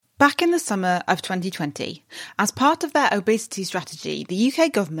Back in the summer of 2020, as part of their obesity strategy, the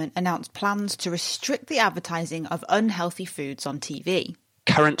UK government announced plans to restrict the advertising of unhealthy foods on TV.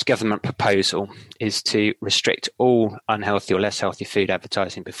 Current government proposal is to restrict all unhealthy or less healthy food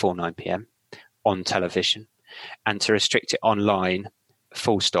advertising before 9 p.m. on television and to restrict it online,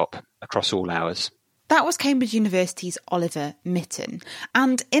 full stop, across all hours. That was Cambridge University's Oliver Mitten.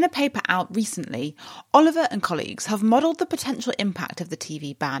 And in a paper out recently, Oliver and colleagues have modelled the potential impact of the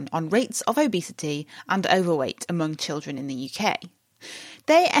TV ban on rates of obesity and overweight among children in the UK.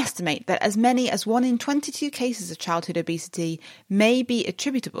 They estimate that as many as 1 in 22 cases of childhood obesity may be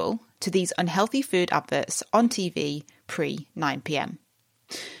attributable to these unhealthy food adverts on TV pre-9 p.m.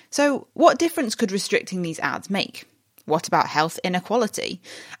 So what difference could restricting these ads make? What about health inequality?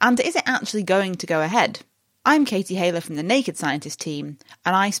 And is it actually going to go ahead? I'm Katie Haylor from the Naked Scientist team,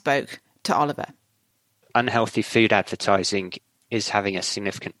 and I spoke to Oliver. Unhealthy food advertising is having a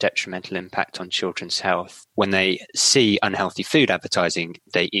significant detrimental impact on children's health. When they see unhealthy food advertising,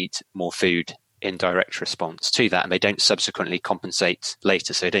 they eat more food in direct response to that, and they don't subsequently compensate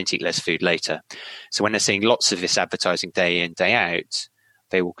later, so they don't eat less food later. So when they're seeing lots of this advertising day in, day out,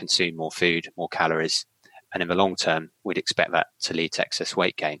 they will consume more food, more calories. And in the long term, we'd expect that to lead to excess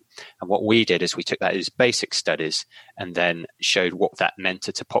weight gain. And what we did is we took that as basic studies and then showed what that meant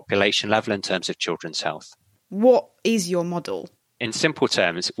at a population level in terms of children's health. What is your model? In simple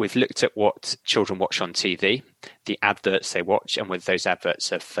terms, we've looked at what children watch on TV, the adverts they watch, and whether those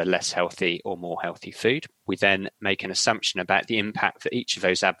adverts are for less healthy or more healthy food. We then make an assumption about the impact that each of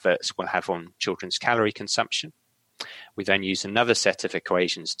those adverts will have on children's calorie consumption. We then use another set of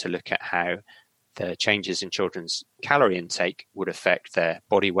equations to look at how the changes in children's calorie intake would affect their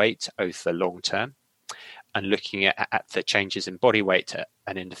body weight over the long term. And looking at the changes in body weight at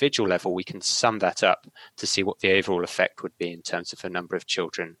an individual level, we can sum that up to see what the overall effect would be in terms of the number of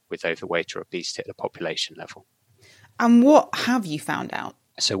children with overweight or obesity at the population level. And what have you found out?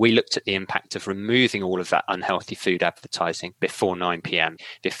 So we looked at the impact of removing all of that unhealthy food advertising before 9 p.m,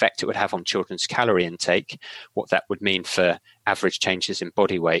 the effect it would have on children's calorie intake, what that would mean for average changes in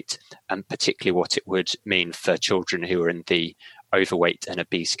body weight, and particularly what it would mean for children who are in the overweight and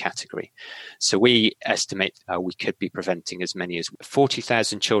obese category. So we estimate we could be preventing as many as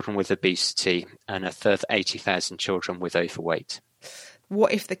 40,000 children with obesity and a further 80,000 children with overweight.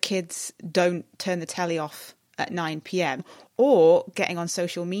 What if the kids don't turn the telly off at 9 p.m. or getting on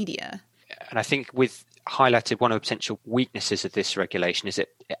social media? And I think we've highlighted one of the potential weaknesses of this regulation is it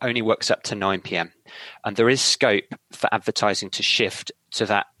only works up to 9 p.m. And there is scope for advertising to shift to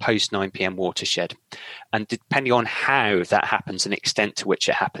that post 9 p.m. watershed. And depending on how that happens and the extent to which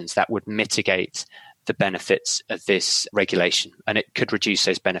it happens, that would mitigate the benefits of this regulation. And it could reduce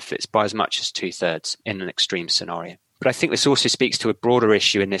those benefits by as much as 2/3 in an extreme scenario. But I think this also speaks to a broader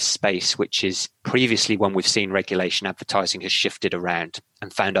issue in this space, which is previously when we've seen regulation, advertising has shifted around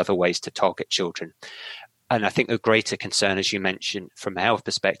and found other ways to target children. And I think the greater concern, as you mentioned, from a health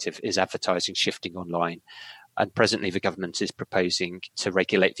perspective, is advertising shifting online. And presently, the government is proposing to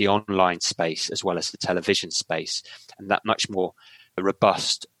regulate the online space as well as the television space. And that much more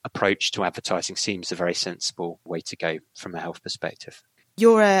robust approach to advertising seems a very sensible way to go from a health perspective.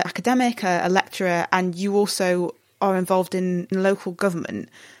 You're an academic, a lecturer, and you also are involved in local government.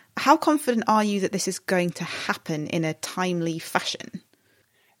 How confident are you that this is going to happen in a timely fashion?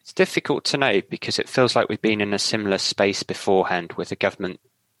 It's difficult to know because it feels like we've been in a similar space beforehand with the government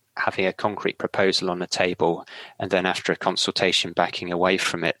having a concrete proposal on the table and then after a consultation backing away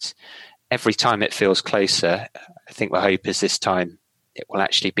from it. Every time it feels closer, I think the hope is this time it will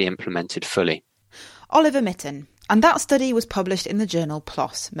actually be implemented fully. Oliver Mitten, and that study was published in the journal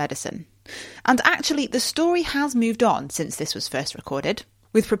PLOS Medicine. And actually, the story has moved on since this was first recorded,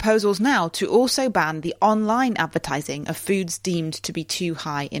 with proposals now to also ban the online advertising of foods deemed to be too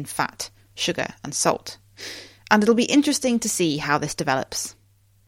high in fat, sugar and salt. And it'll be interesting to see how this develops.